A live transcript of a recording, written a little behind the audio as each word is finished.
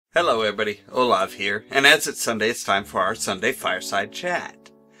Hello everybody, Ollamh here, and as it's Sunday, it's time for our Sunday Fireside Chat.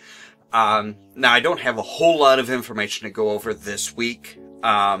 Now I don't have a whole lot of information to go over this week.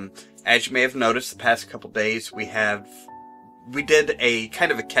 As you may have noticed, the past couple days we did a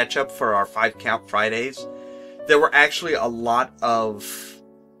kind of a catch-up for our 5-Count Fridays. There were actually a lot of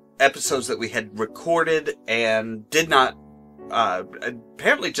episodes that we had recorded and did not,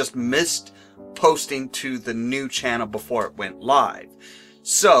 apparently just missed posting to the new channel before it went live.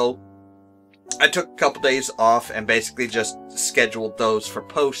 So, I took a couple days off and basically just scheduled those for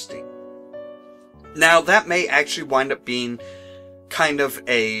posting. Now, that may actually wind up being kind of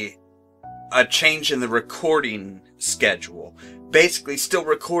a change in the recording schedule. Basically, still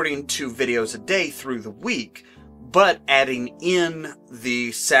recording 2 videos a day through the week, but adding in the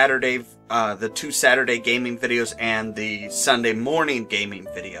the 2 Saturday gaming videos and the Sunday morning gaming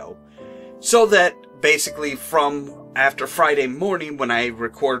video. So that basically from after Friday morning, when I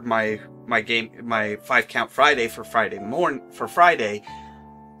record my 5-Count Friday for Friday,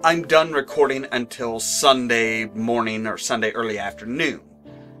 I'm done recording until Sunday morning or Sunday early afternoon.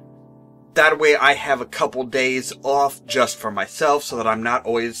 That way I have a couple days off just for myself, so that I'm not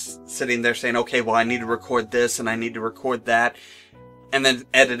always sitting there saying, okay, well, I need to record this and I need to record that, and then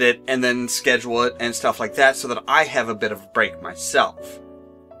edit it and then schedule it and stuff like that, so that I have a bit of a break myself.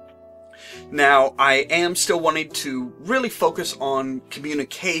 Now, I am still wanting to really focus on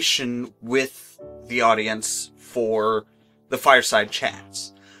communication with the audience for the Fireside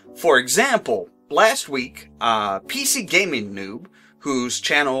Chats. For example, last week, PC Gaming Noob, whose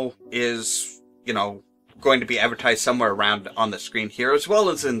channel is, going to be advertised somewhere around on the screen here, as well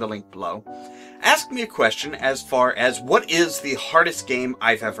as in the link below, asked me a question as far as what is the hardest game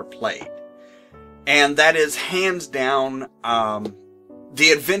I've ever played. And that is hands down,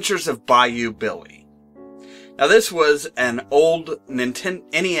 The Adventures of Bayou Billy. Now, this was an old Nintendo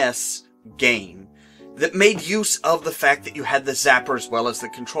NES game that made use of the fact that you had the zapper as well as the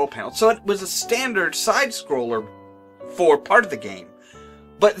control panel. So it was a standard side-scroller for part of the game,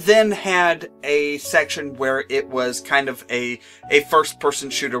 but then had a section where it was kind of a first-person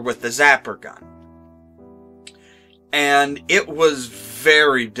shooter with the zapper gun. And it was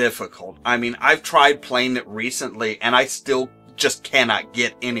very difficult. I mean, I've tried playing it recently, and I still just cannot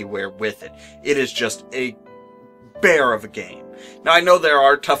get anywhere with it. It is just a bear of a game. Now, I know there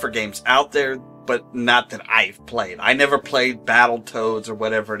are tougher games out there, but not that I've played. I never played Battletoads or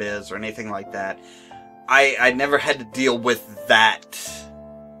whatever it is or anything like that. I never had to deal with that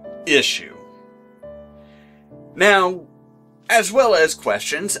issue. Now, as well as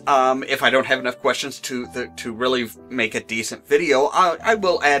questions, if I don't have enough questions to really make a decent video, I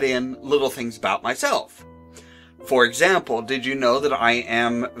will add in little things about myself. For example, did you know that I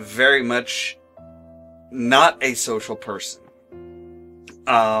am very much not a social person?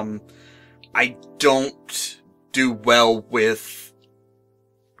 I don't do well with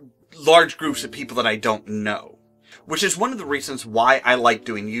large groups of people that I don't know, which is one of the reasons why I like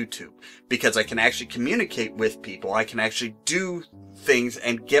doing YouTube, because I can actually communicate with people. I can actually do things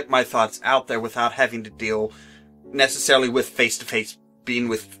and get my thoughts out there without having to deal necessarily with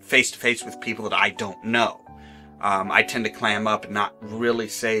being face-to-face with people that I don't know. I tend to clam up and not really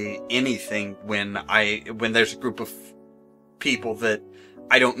say anything when there's a group of people that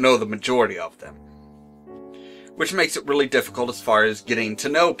I don't know the majority of them, which makes it really difficult as far as getting to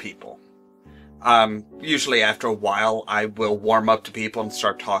know people. Usually after a while, I will warm up to people and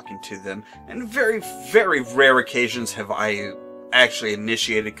start talking to them, and very, very rare occasions have I actually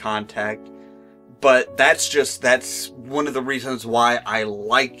initiated contact. But that's one of the reasons why I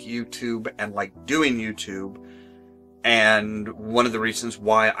like YouTube and like doing YouTube. And one of the reasons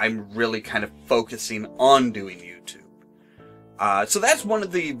why I'm really kind of focusing on doing YouTube. So that's one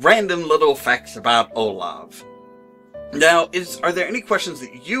of the random little facts about Ollamh. Now, are there any questions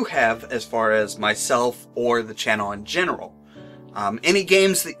that you have as far as myself or the channel in general? Any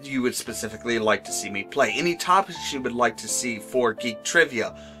games that you would specifically like to see me play? Any topics you would like to see for Geek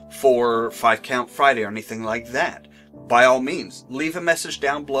Trivia, for 5-Count Friday, or anything like that? By all means, leave a message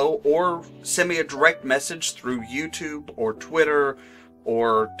down below or send me a direct message through YouTube or Twitter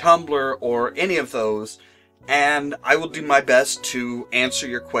or Tumblr or any of those, and I will do my best to answer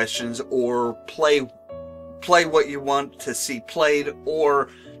your questions or play what you want to see played, or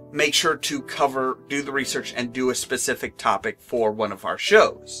make sure to do the research and do a specific topic for one of our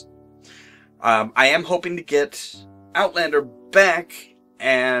shows. I am hoping to get Outlander back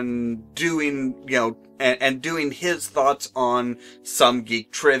and doing his thoughts on some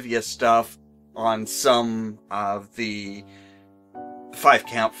Geek Trivia stuff, on some of the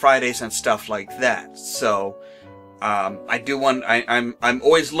 5-Count Fridays and stuff like that. So, I'm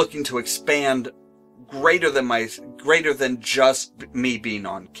always looking to expand greater than just me being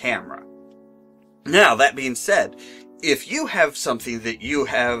on camera. Now, that being said, if you have something that you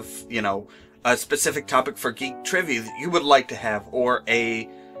have, a specific topic for Geek Trivia that you would like to have, or a,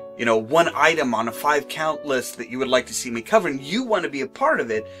 one item on a 5-count list that you would like to see me cover, and you want to be a part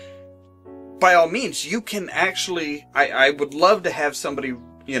of it, by all means, you can actually, I would love to have somebody,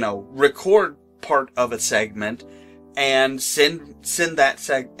 record part of a segment and send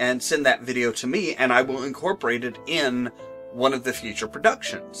that video to me, and I will incorporate it in one of the future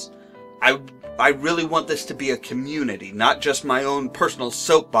productions. I really want this to be a community, not just my own personal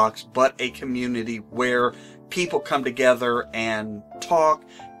soapbox, but a community where people come together and talk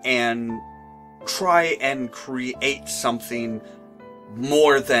and try and create something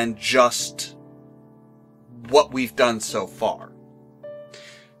more than just what we've done so far.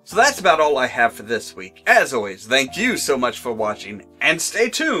 So that's about all I have for this week. As always, thank you so much for watching, and stay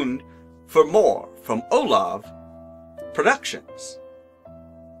tuned for more from Ollamh Productions.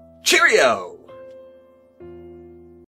 Cheerio!